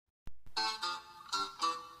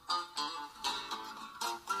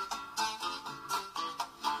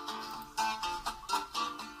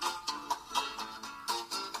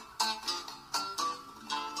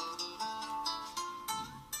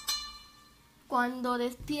Cuando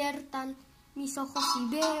despiertan mis ojos y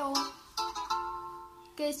veo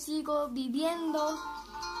que sigo viviendo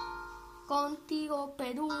contigo,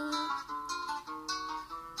 Perú.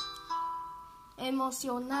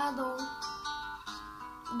 Emocionado,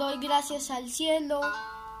 doy gracias al cielo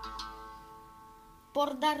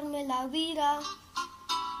por darme la vida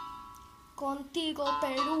contigo,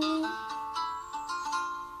 Perú.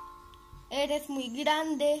 Eres muy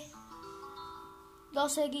grande, lo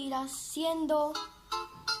seguirás siendo,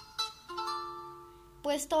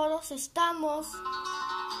 pues todos estamos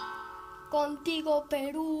contigo,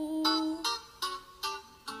 Perú.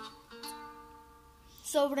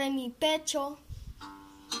 Sobre mi pecho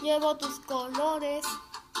llevo tus colores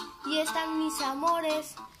y están mis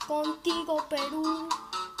amores contigo, Perú.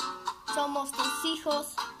 Somos tus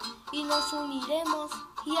hijos y nos uniremos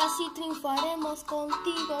y así triunfaremos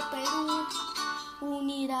contigo, Perú.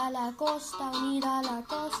 Unir a la costa, unir a la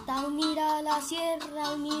costa, unir a la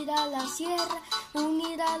sierra, unir a la sierra,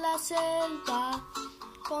 unir a la selva,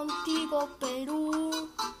 contigo, Perú.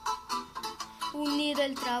 Unir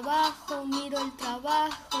el trabajo, unir el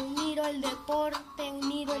trabajo, unir el deporte,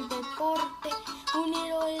 unir el deporte,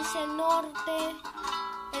 unir ese norte,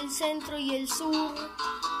 el centro y el sur.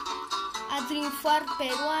 A triunfar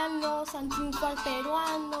peruanos,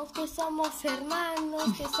 que somos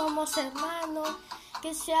hermanos,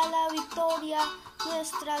 que sea la victoria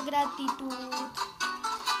nuestra gratitud.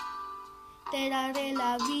 Te daré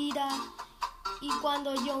la vida y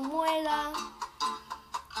cuando yo muera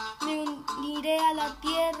me uniré a la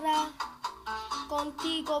tierra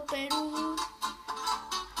contigo, Perú.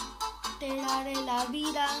 Te daré la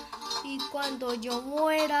vida y cuando yo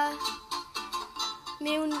muera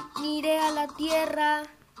me uniré a la tierra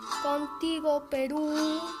contigo,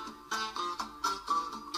 Perú.